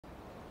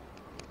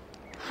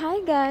Hi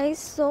guys!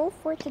 So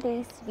for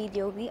today's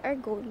video, we are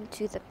going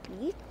to the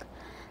peak.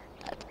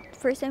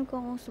 First time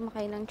kong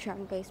sumakay ng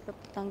tram guys,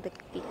 papuntang the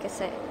peak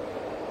kasi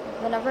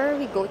whenever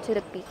we go to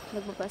the peak,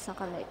 nagbabas na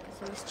kami kasi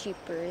mas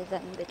cheaper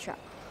than the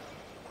tram.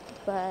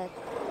 But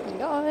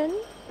ngayon,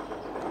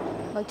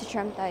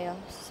 mag-tram tayo.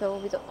 So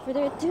without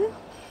further ado,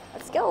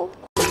 let's go!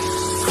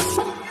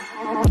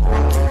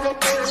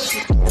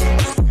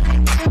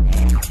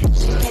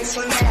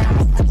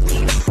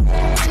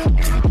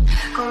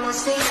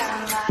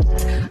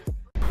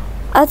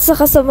 At sa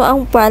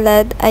kasamaang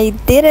palad, I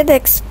didn't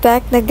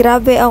expect na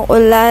grabe ang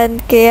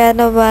ulan. Kaya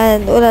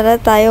naman, wala na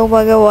tayong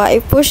magawa.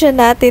 I-push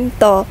na natin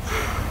to.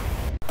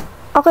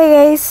 Okay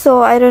guys,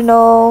 so I don't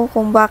know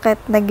kung bakit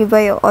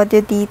nag-iba yung audio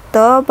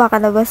dito.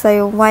 Baka nabasa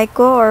yung mic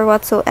ko or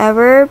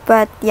whatsoever.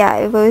 But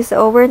yeah, i-voice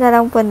over na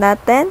lang po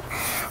natin.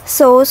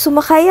 So,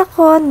 sumakay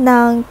ako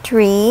ng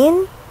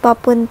train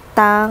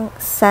papuntang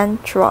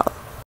Central.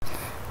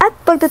 At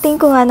pagdating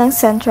ko nga ng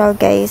Central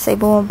guys, ay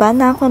bumaba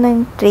na ako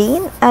ng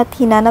train at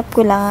hinanap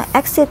ko lang ang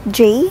exit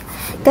J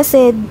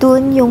kasi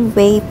dun yung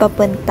way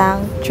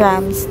papuntang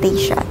tram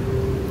station.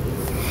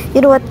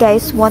 You know what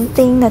guys, one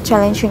thing na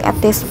challenging at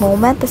this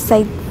moment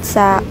aside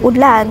sa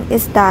ulan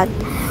is that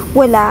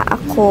wala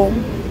akong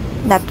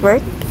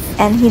network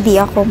and hindi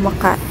ako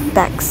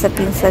maka-text sa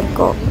pinsan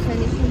ko.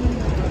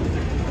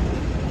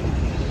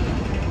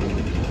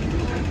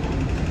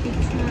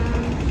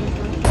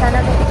 Sana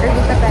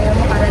early pa tayo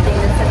makarating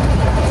dun sa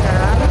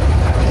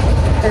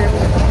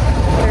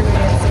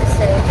terminals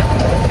kasi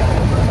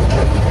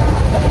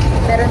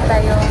meron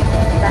tayong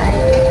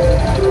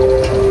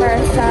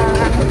para sa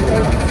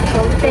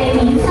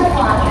voting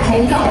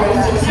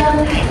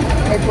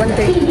at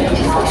 1:30.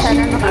 So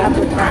sana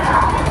makaabot na.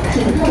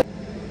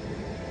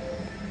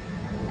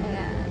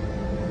 Ayan.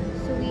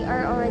 So we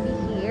are already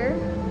here.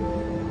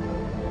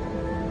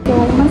 So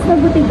mas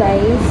mabuti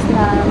guys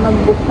na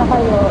mag-book na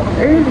kayo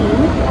early.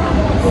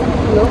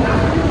 Look.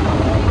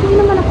 Hindi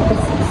naman ako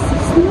kasi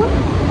no?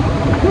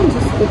 Ang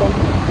Diyos ko din.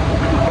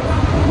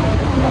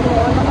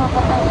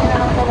 Nakakatawa na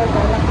lang talaga.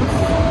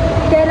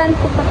 Kailan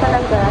ko pa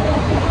talaga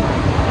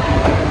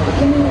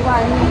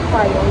iniwan yung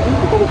file. Hindi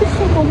ko talaga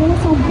siya kung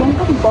sa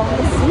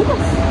bangkang-bangka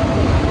silas.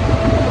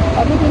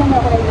 Sabi di naman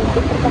ako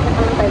nag-ibig. Pagkat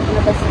ang tayo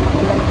na basta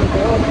makulan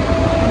dito.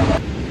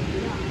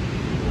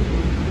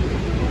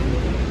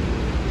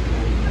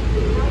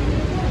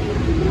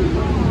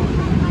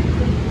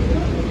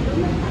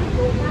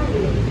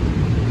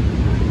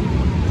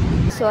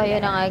 So,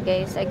 ayun na nga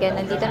guys. Again,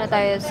 nandito na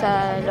tayo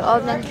sa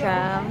loob ng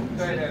tram.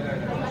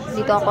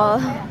 Dito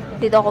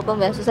ako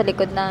pumesto sa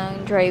likod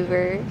ng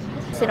driver.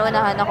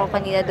 Sinuunahan ako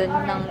kanina dun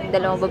ng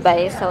dalawang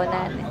babae sa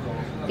unan.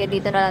 Kaya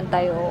dito na lang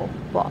tayo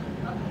po.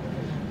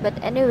 But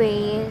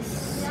anyways,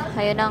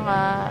 ayun na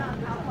nga.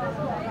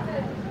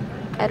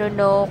 I don't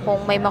know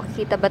kung may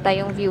makikita ba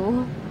tayong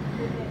view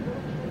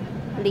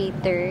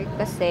later.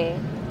 Kasi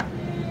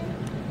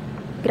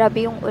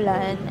grabe yung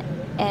ulan.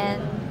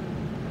 And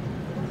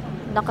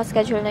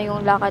nakaschedule na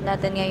yung lakad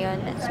natin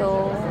ngayon.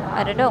 So,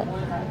 I don't know.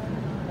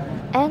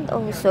 And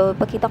also,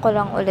 pakita ko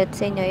lang ulit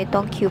sa inyo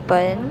itong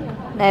coupon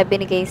na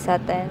binigay sa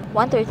atin.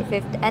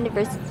 135th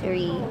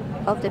anniversary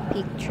of the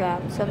Peak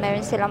Tram. So,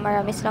 meron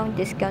marami silang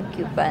discount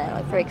coupon.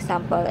 Like, for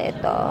example,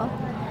 ito.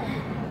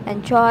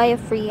 Enjoy a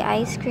free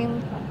ice cream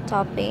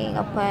topping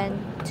upon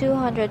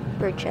 200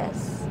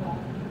 purchase.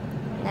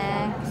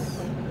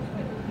 Next.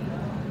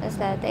 That's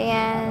that.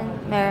 Ayan.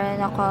 Meron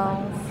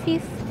akong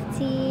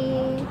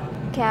 50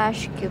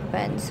 cash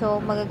coupon. So,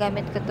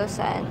 magagamit ko to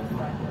saan?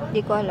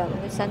 Hindi ko alam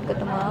saan ko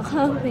ito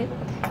makakamit.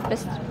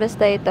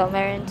 Basta ito,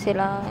 meron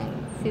silang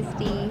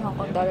 50 Hong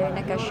Kong dollar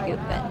na cash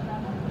coupon.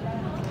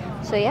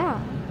 So, yeah.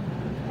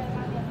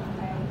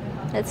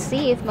 Let's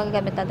see if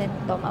magagamit natin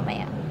ito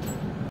mamaya.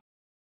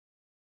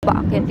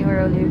 Bakit yung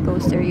roller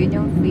coaster? Yun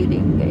yung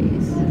feeling,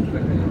 guys.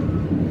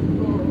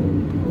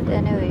 But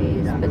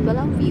anyways, ba't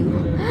walang view?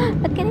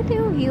 Ba't ganito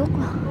yung view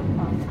ko?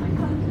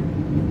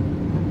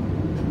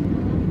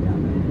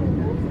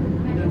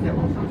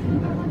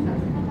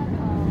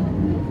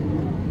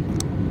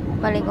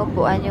 Maling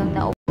upuan yung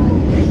naupuan.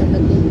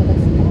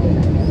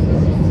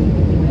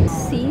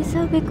 See,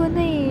 sabi ko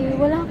na eh,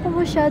 wala akong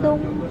masyadong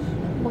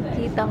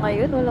magkita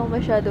ngayon. Walang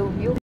masyadong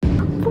view.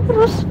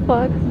 Puro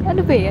spot.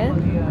 Ano ba yan?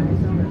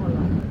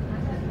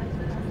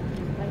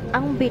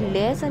 Ang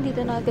bilis.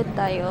 Nandito na agad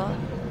tayo.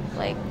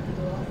 Like,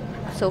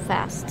 so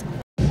fast.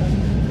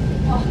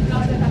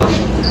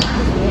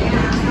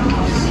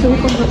 So,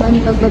 pagbaba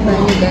niyo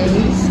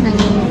guys, ng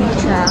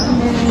tram,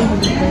 meron yung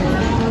dito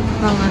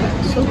mga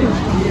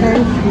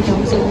very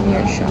 3,000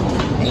 near shop.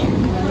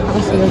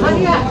 Ako sila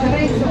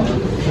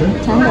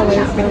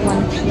 $10 for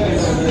one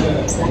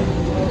piece.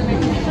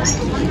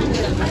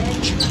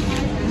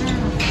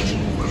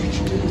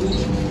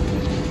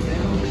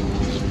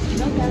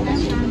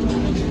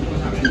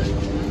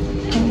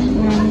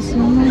 Marami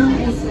mga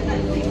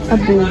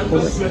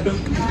abubot.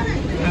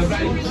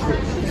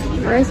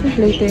 Price is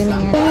later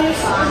na yan.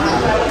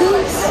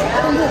 Guys!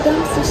 Ang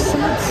gagawin sa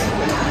shots.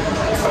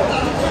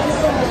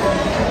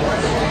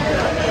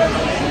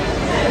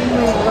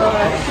 Oh my God.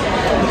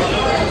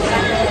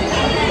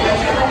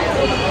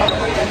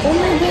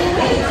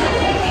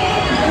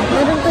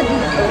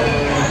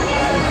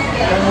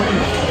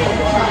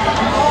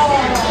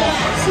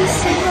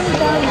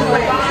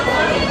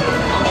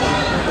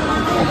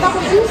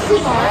 And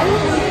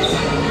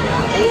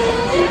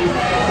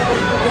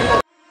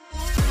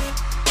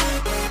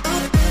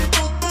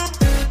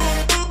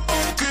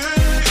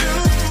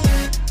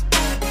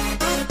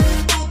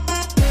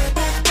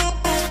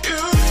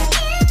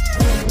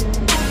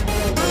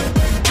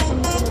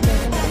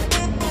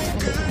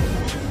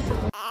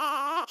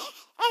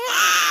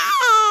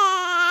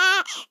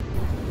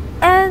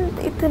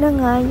ito na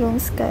nga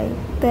yung Sky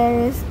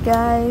Terrace,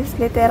 guys.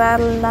 Literal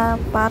na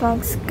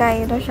parang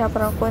sky na siya.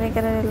 Parang kunin ka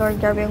na ni Lord.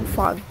 Grabe yung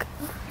fog.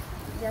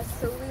 Yes,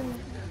 so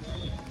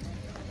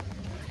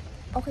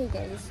okay,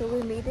 guys. So we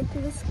made it to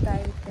the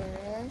Sky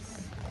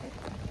Terrace.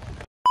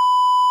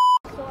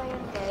 So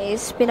ayun,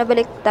 guys.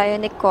 Pinabalik tayo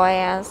ni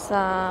Koya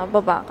sa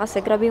baba kasi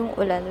grabe yung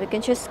ulan. We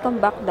can just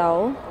come back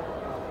daw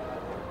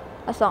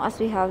as long as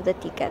we have the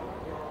ticket.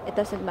 It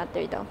doesn't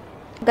matter daw.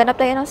 Ganap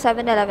tayo ng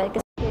 7-Eleven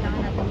kasi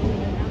kailangan natin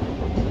bumili ng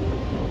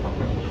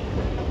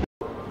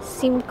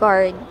SIM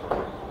card.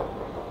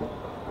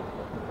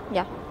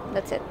 Yeah,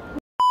 that's it.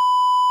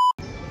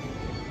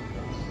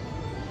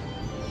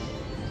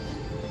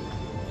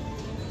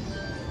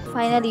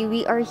 Finally,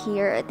 we are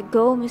here at the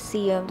Go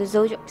Museum, the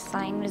Zodiac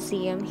Sign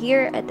Museum,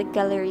 here at the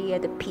Gallery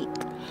at the Peak.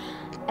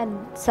 And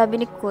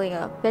sabi ni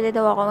Kuya, pwede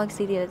daw ako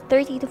mag-stay dito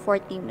 30 to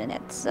 40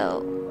 minutes.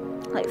 So,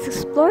 let's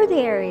explore the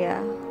area.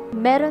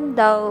 Meron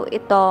daw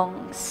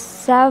itong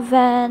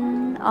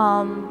 7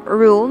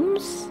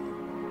 rooms.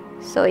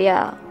 So,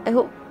 yeah. I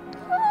hope.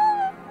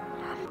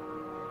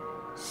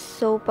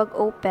 So, pag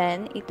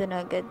open, ito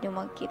na agad yung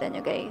makikita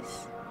nyo,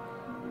 guys.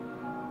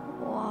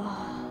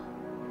 Wow.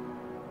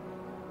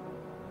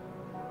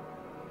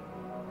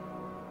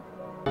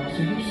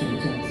 水手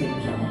正正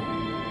咗，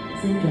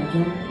升咗中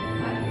下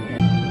面嘅。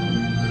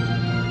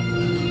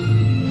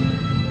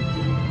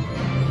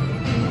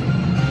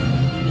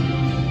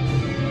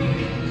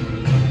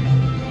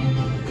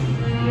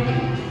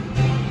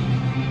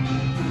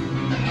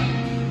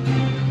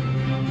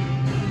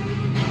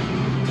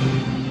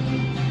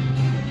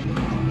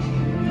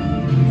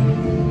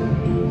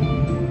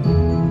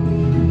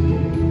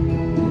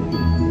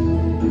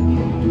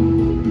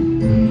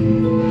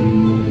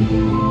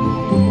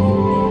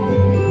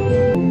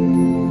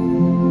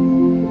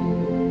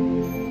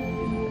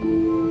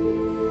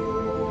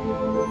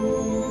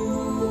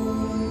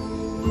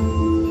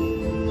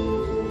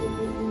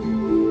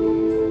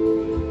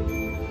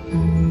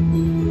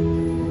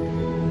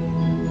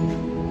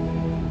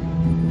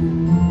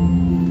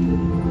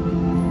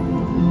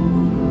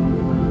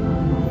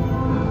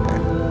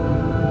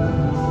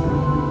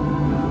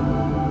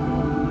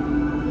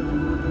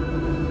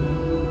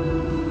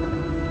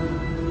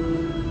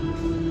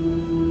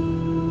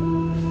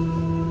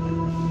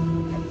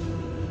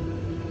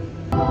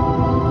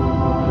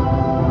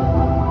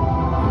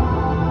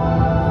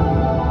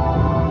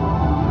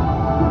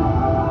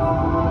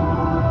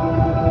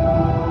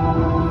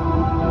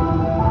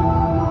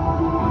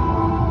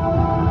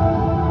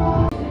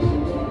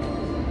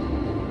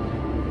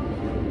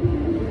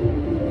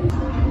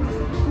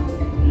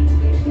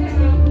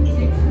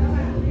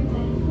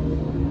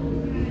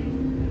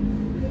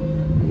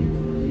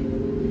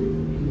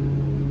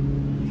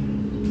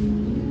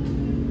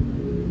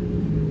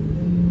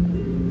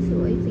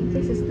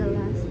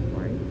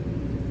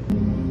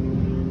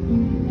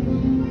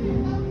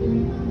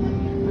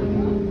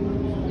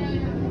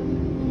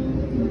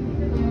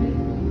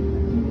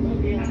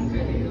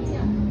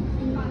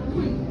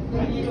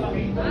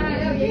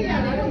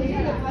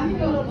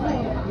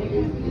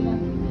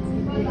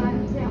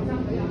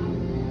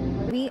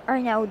We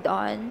are now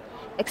done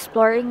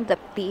exploring the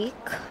peak,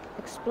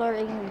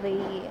 exploring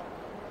the,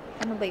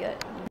 ano ba yun?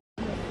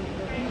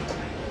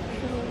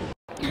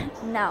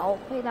 Now,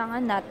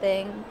 kailangan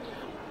nating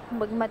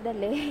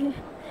magmadali.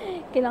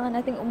 Kailangan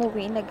nating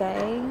umuwi na,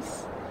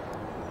 guys.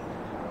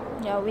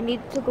 Yeah, we need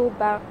to go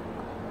back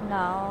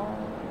now.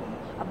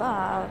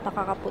 Aba,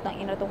 nakakaputang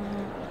ina tong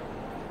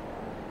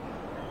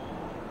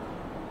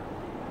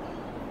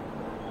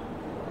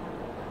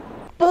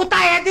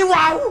puta edi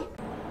wow!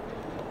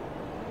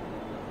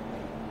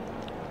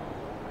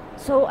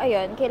 So,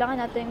 ayun, kailangan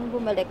natin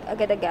bumalik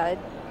agad-agad.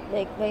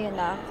 Like, ngayon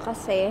na.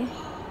 Kasi,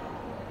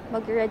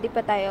 mag-ready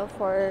pa tayo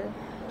for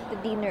the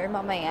dinner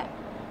mamaya.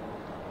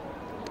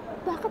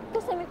 Bakit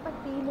kasi may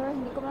pag-dinner?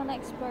 Hindi ko na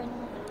na-explore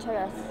ng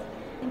charas.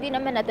 Hindi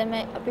naman natin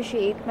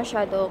ma-appreciate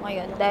masyado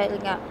ngayon dahil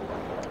nga,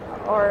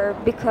 or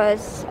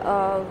because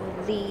of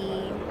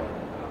the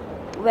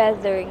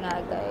weather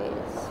nga,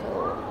 guys.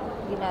 So,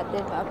 hindi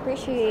natin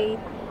ma-appreciate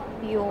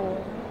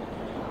yung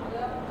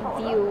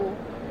view.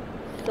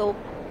 So,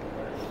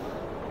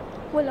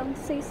 walang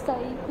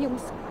saysay yung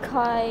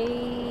Sky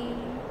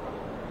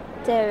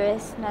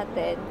Terrace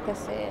natin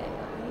kasi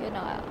yun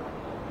na nga.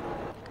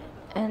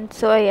 And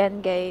so ayan,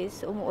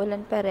 guys,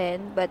 umuulan pa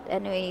rin, but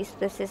anyways,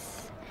 this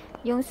is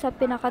yung sa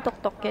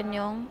pinakatuktok, yun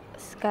yung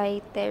Sky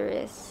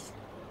Terrace.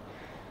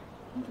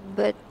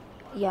 But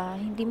yeah,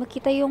 hindi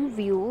makita yung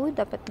view.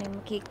 Dapat may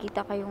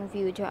makikita kayong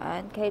view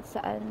dyan. Kahit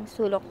saan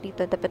sulok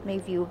dito, dapat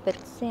may view.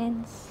 But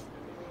since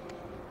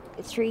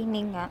it's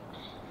raining nga,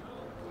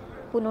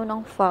 puno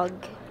ng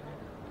fog,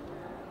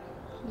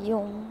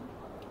 yung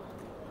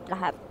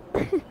lahat.